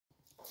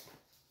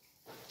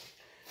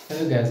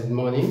Hello guys, good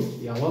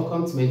morning. You are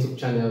welcome to my YouTube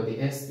channel, The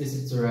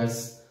Explicit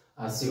Tutorials.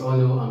 As you all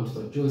know, I'm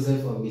Dr.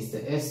 Joseph or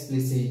Mr.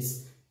 Explicit.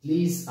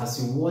 Please,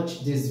 as you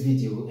watch this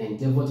video,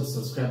 endeavor to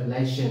subscribe,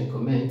 like, share and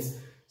comment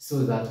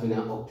so that when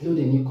I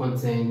upload a new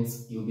content,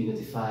 you'll be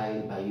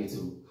notified by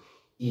YouTube.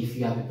 If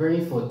you are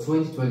preparing for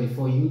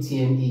 2024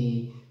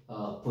 UTME,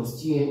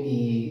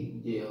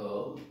 post-UME,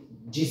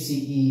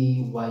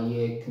 GCE,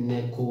 WAEC,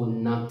 NECO,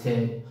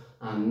 NAPTEP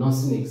and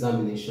nursing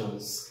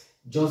examinations,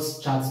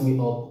 just chat me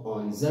up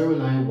on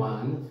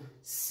 091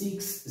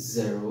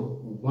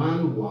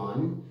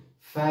 6011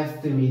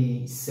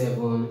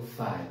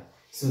 5375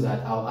 so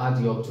that I'll add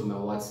you up to my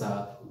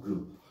WhatsApp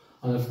group.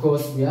 And of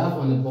course, we have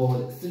on the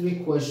board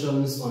 3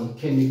 questions on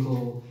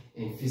chemical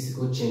and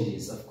physical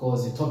changes. Of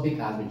course, the topic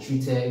has been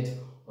treated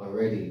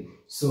already.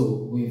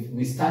 So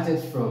we started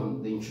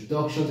from the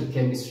introduction to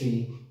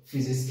chemistry,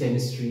 physics,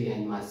 chemistry,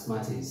 and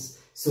mathematics.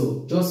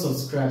 So just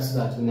subscribe so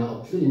that when I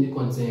upload new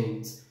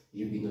content,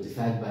 you'll be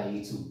notified by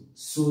YouTube,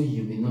 so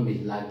you will not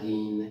be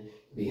lagging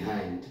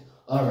behind.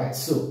 Alright,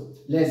 so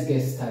let's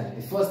get started.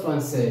 The first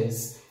one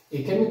says,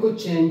 a chemical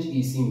change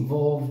is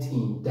involved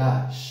in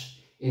dash.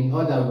 In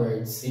other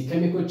words, a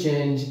chemical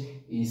change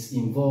is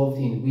involved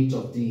in which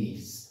of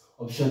these?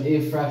 Option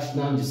A,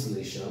 fractional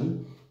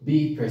distillation,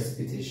 B,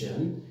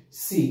 precipitation,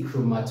 C,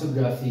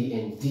 chromatography,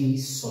 and D,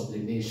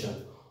 sublimation.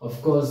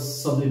 Of course,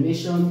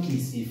 sublimation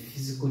is a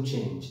physical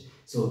change,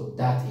 so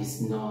that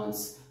is not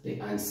the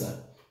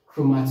answer.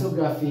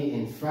 Chromatography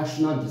and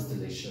fractional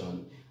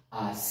distillation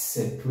are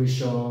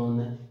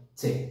separation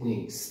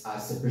techniques.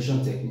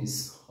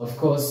 Of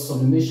course,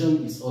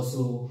 sublimation is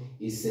also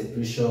a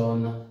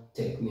separation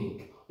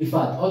technique. In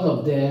fact, all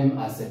of them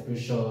are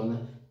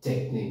separation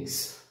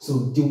techniques.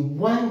 So the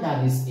one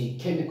that is a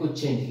chemical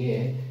change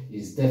here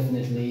is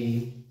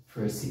definitely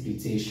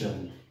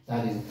precipitation.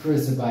 That is,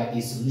 first by a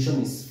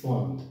solution is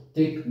formed.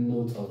 Take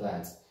note of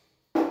that.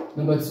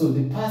 Number 2,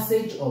 the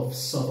passage of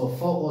sulfur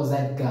 4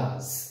 oxide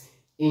gas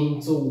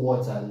into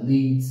water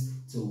leads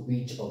to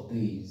which of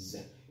these?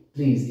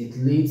 Please, it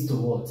leads to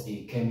what?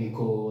 A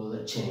chemical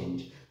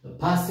change. The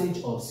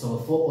passage of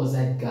sulfur 4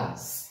 oxide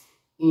gas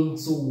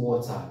into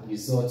water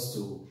results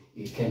to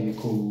a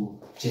chemical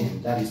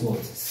change. That is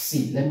what?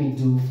 C. Let me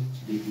do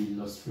the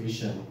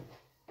illustration.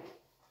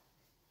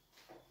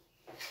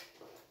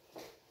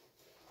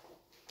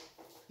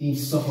 If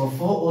sulfur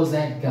 4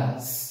 oxide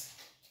gas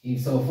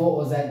is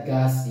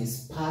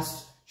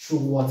passed through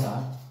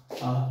water,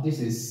 this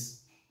is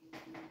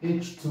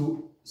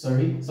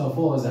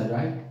sulfur oxide,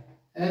 right?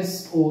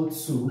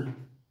 SO2,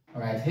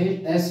 all right,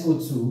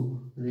 SO2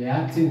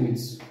 reacting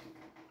with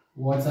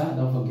water,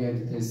 don't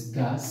forget this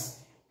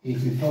gas,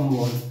 it will form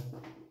what?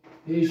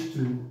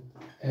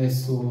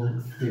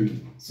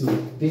 H2SO3. So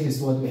this is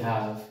what we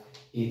have.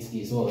 It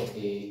is what?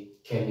 A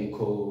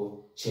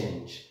chemical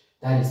change.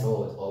 That is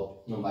what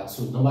of number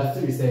 2. Number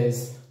 3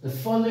 says, the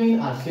following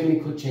are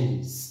chemical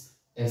changes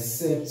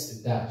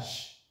except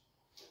dash.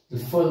 The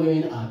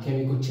following are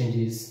chemical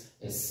changes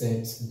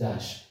except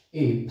dash.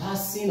 A,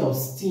 passing of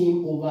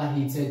steam over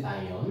heated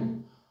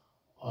iron.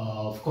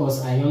 Of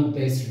course, iron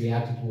best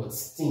react with what?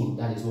 Steam.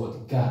 That is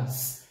what?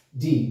 Gas.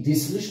 D,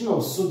 dissolution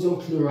of sodium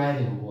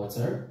chloride in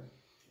water.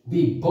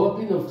 B,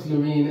 bubbling of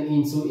chlorine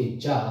into a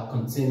jar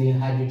containing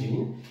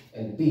hydrogen.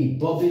 And B,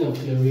 bubbling of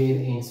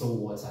chlorine into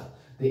water.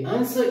 The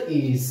answer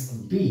is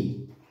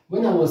B.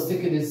 When I was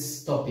taking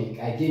this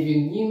topic, I gave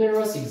you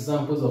numerous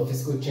examples of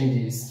physical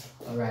changes.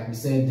 Alright, we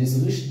said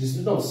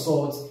dissolution of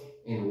salt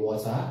in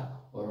water,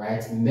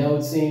 alright,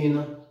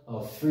 melting,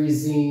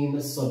 freezing,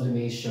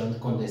 sublimation,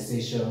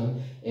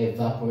 condensation,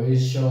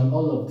 evaporation.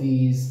 All of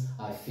these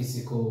are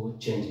physical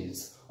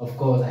changes. Of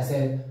course, I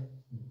said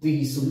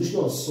the solution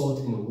of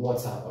salt in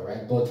water,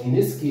 alright, but in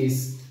this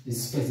case, they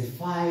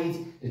specified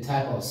the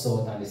type of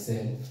salt and they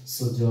said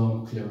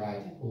sodium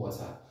chloride in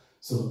water.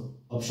 So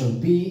option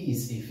B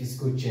is a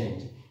physical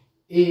change.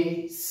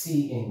 A,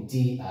 C, and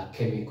D are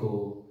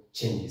chemical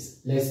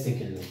changes. Let's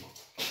take a look.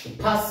 The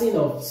passing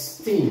of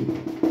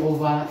steam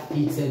over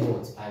heated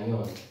what?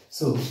 Iron.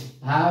 So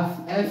I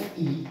have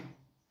Fe.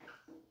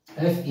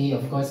 Fe,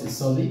 of course, is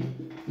solid,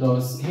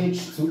 plus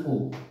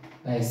H2O.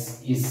 That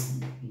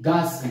is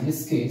gas in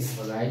this case,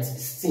 alright?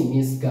 Steam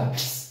is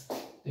gas.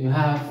 You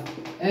have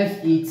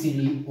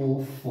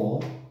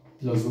Fe3O4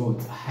 plus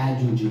what?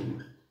 Hydrogen.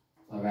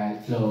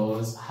 Alright,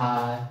 plus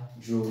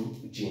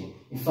hydrogen.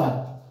 In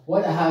fact,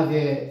 what I have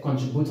here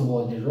contribute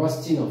toward the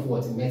rusting of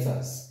what?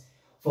 Metals.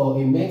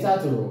 For a metal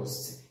to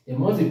rust, there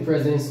must be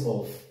presence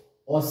of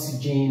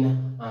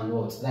oxygen and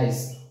what? That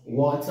is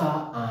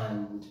water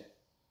and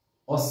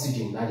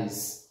oxygen. That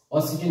is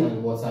oxygen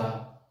and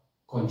water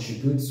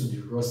contribute to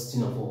the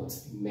rusting of what?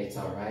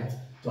 Metal, right?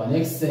 To an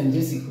extent,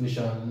 this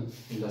equation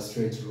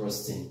illustrates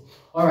rusting.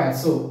 Alright,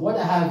 so what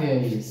I have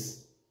here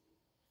is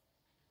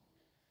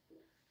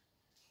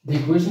the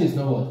equation is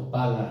not what?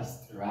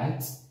 Balanced,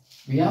 right?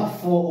 We have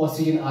 4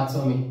 oxygen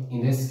atoms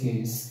in this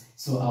case,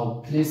 so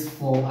I'll place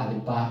 4 at the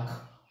back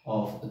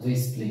of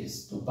this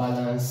place to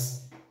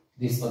balance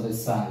this other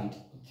side.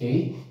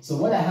 Okay, so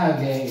what I have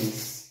here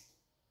is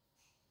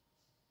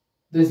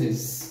this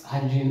is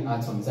hydrogen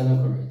atom, is that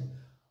not correct?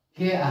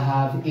 Here I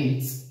have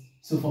 8.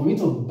 So for me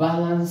to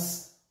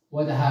balance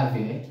what I have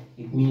here,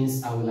 it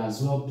means I will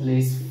as well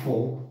place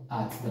 4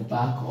 at the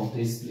back of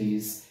this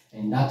place,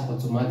 and that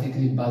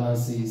automatically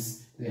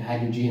balances the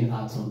hydrogen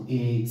atom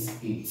 8,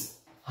 8.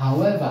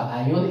 However,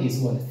 iron is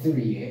what,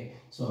 3 here,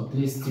 so I'll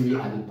place 3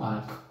 at the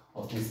back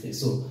of this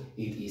place. So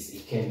it is a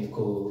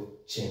chemical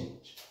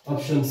change.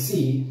 Option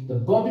C, the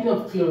bubbling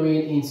of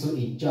chlorine into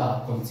a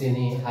jar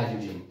containing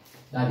hydrogen.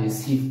 That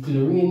is, if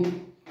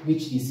chlorine,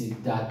 which is a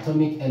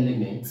diatomic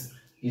element,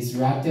 is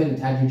reacted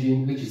with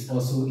hydrogen, which is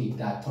also a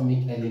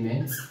diatomic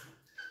element,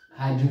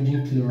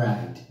 hydrogen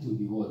chloride will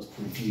be what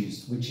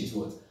produced, which is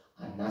what,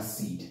 an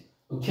acid.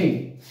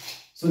 Okay,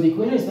 so the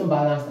equation is not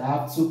balanced. I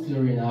have 2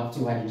 chlorine, I have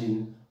 2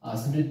 hydrogen. I'll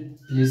simply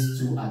place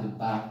 2 at the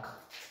back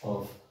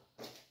of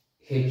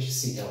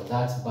HCl.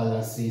 That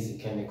balances the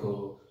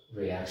chemical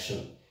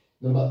reaction.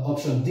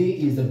 Option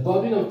D is the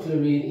bubbling of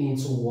chlorine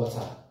into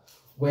water.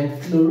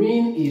 When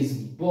chlorine is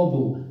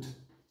bubbled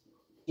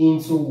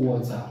into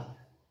water,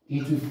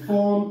 it will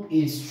form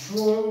a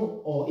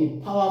strong or a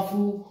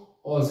powerful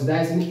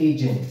oxidizing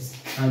agent,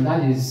 and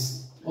that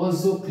is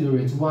also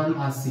chlorate 1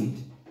 acid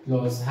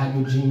plus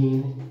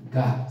hydrogen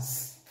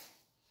gas.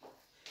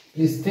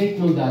 Please take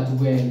note that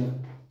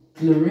when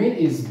chlorine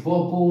is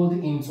bubbled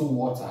into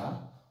water,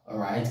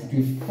 alright, it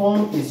will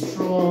form a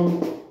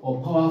strong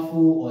or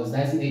powerful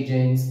oxidizing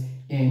agent,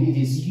 and it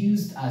is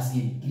used as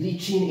a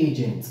bleaching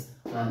agent,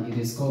 and it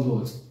is called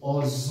what?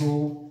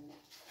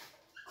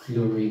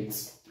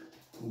 Chlorate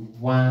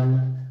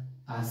 1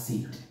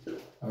 acid.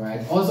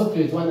 Alright,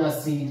 chlorate 1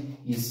 acid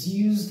is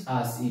used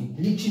as a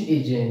bleaching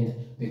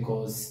agent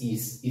because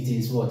it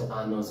is what?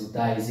 An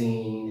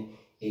oxidizing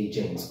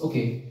agent.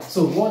 Okay,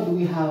 so what do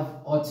we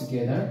have all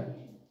together?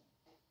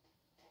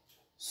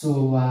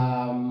 So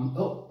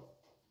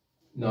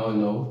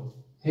no,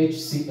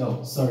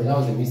 HCl, sorry, that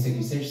was a mistake.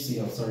 It's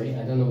HCl, sorry,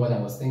 I don't know what I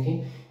was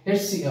thinking.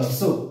 HCl,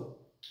 so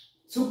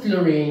 2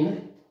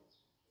 chlorine,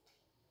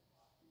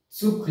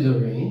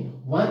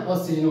 1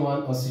 oxygen,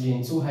 1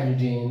 oxygen, 2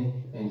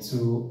 hydrogen, and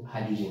 2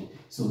 hydrogen.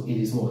 So it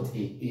is what?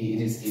 It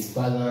is a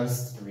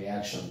balanced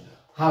reaction.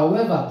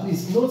 However,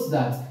 please note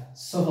that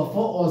sulfur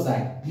 4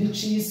 oxide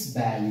bleaches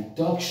by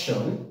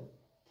reduction.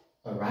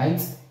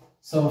 Alright,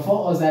 sulfur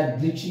 4 oxide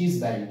bleaches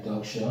by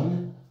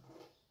reduction.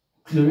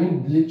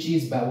 Chlorine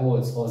bleaches by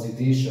what?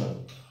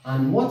 Oxidation.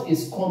 And what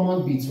is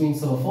common between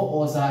sulfur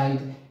 4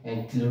 oxide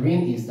and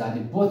chlorine is that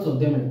the both of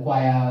them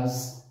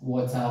requires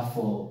water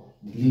for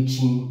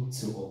bleaching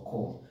to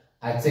occur.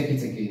 I take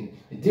it again.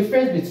 The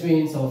difference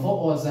between sulfur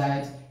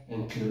oxide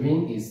and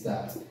chlorine is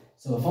that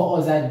sulfur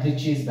oxide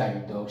bleaches by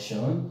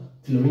reduction,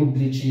 chlorine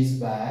bleaches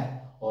by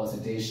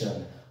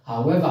oxidation.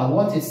 However,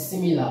 what is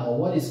similar or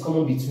what is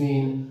common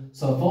between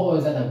sulfur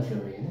oxide and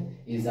chlorine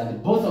is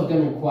that both of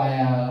them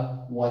require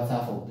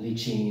water for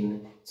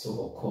bleaching to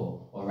occur.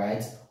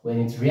 Alright, when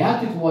it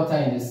reacts with water,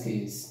 in this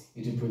case,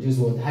 it will produce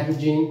what?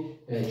 Hydrogen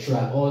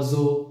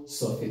triazo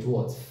sulfate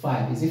what?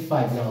 5. Is it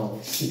 5 now?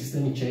 6.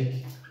 Let me check.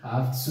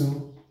 I have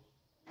 2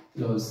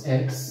 plus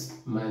x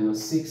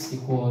minus 6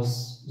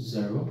 equals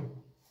 0.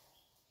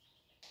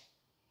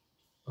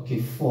 Okay,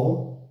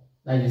 4.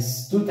 That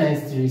is 2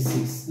 times 3 is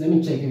 6. Let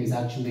me check if it's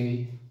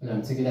actually what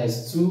I'm taking. That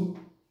is 2.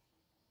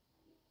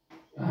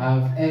 I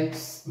have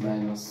x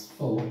minus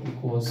 4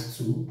 equals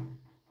 2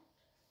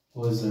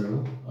 or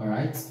 0.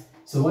 Alright.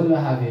 So what do I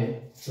have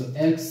here? So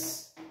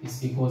x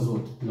is equals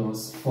what?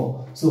 Plus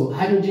 4. So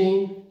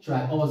hydrogen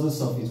triazo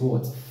sulfate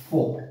what?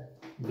 4.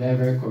 Very,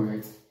 very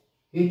correct.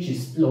 H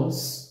is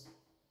plus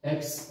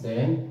x,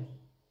 then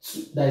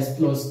 2, that is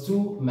plus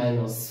 2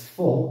 minus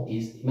 4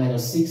 is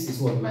minus 6 is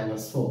what?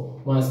 Minus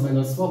 4. Once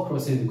minus 4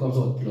 crosses, it becomes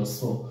what? Plus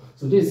 4.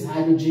 So this is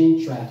hydrogen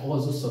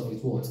triazo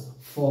sulfate what?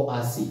 4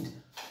 acid.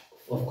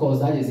 Of course,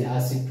 that is the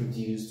acid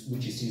produced,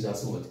 which is used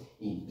as what?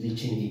 A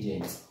bleaching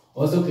agent.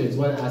 Also, chlorate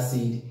 1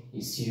 acid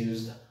is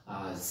used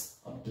as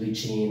a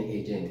bleaching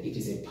agent. It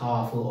is a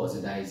powerful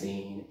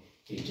oxidizing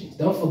agent.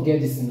 Don't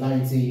forget the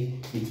similarity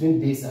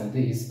between this and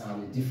this,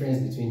 and the difference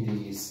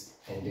between this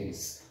and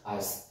this,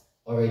 as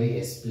already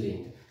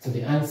explained. So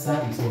the answer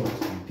is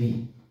what?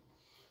 B.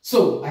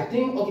 So I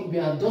think, okay, we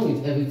are done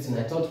with everything.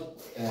 I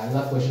thought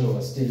another question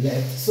was still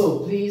left. So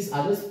please,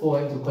 at this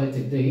point, to call it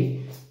a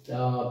day,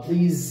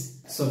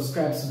 please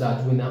subscribe so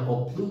that when I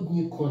upload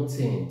new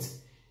content,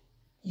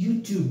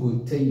 YouTube will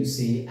tell you,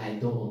 say, I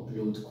don't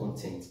upload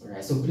content.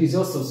 Alright, so please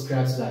just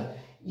subscribe so that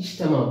each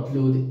time I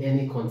upload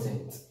any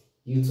content,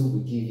 YouTube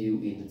will give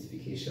you a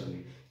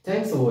notification.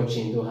 Thanks for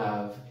watching. Do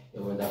have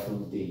a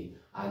wonderful day.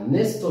 Our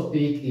next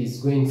topic is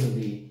going to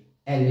be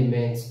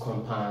elements,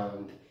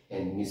 compound,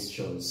 and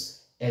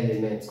mixtures.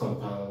 Elements,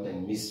 compound,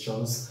 and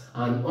mixtures.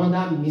 And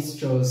under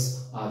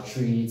mixtures, I'll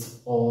treat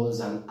ores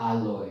and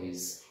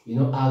alloys. You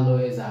know,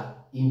 alloys are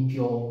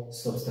impure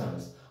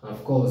substance. And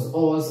of course,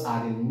 ores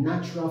are the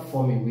natural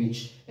form in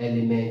which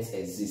elements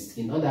exist.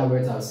 In other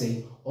words, I'll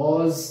say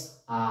ores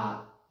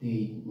are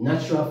the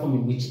natural form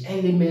in which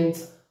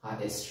elements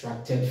are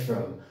extracted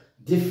from.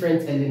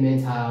 Different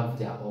elements have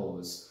their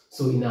ores.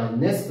 So in our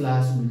next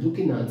class, we'll be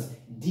looking at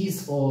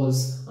these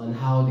ores and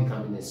how they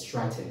can be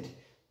extracted.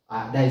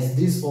 That is,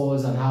 these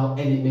ores and how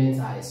elements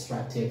are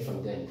extracted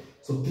from them.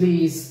 So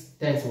please,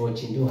 thanks for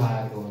watching. Do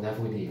have a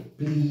wonderful day.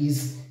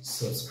 Please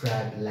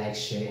subscribe, like,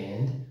 share,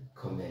 and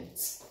comment.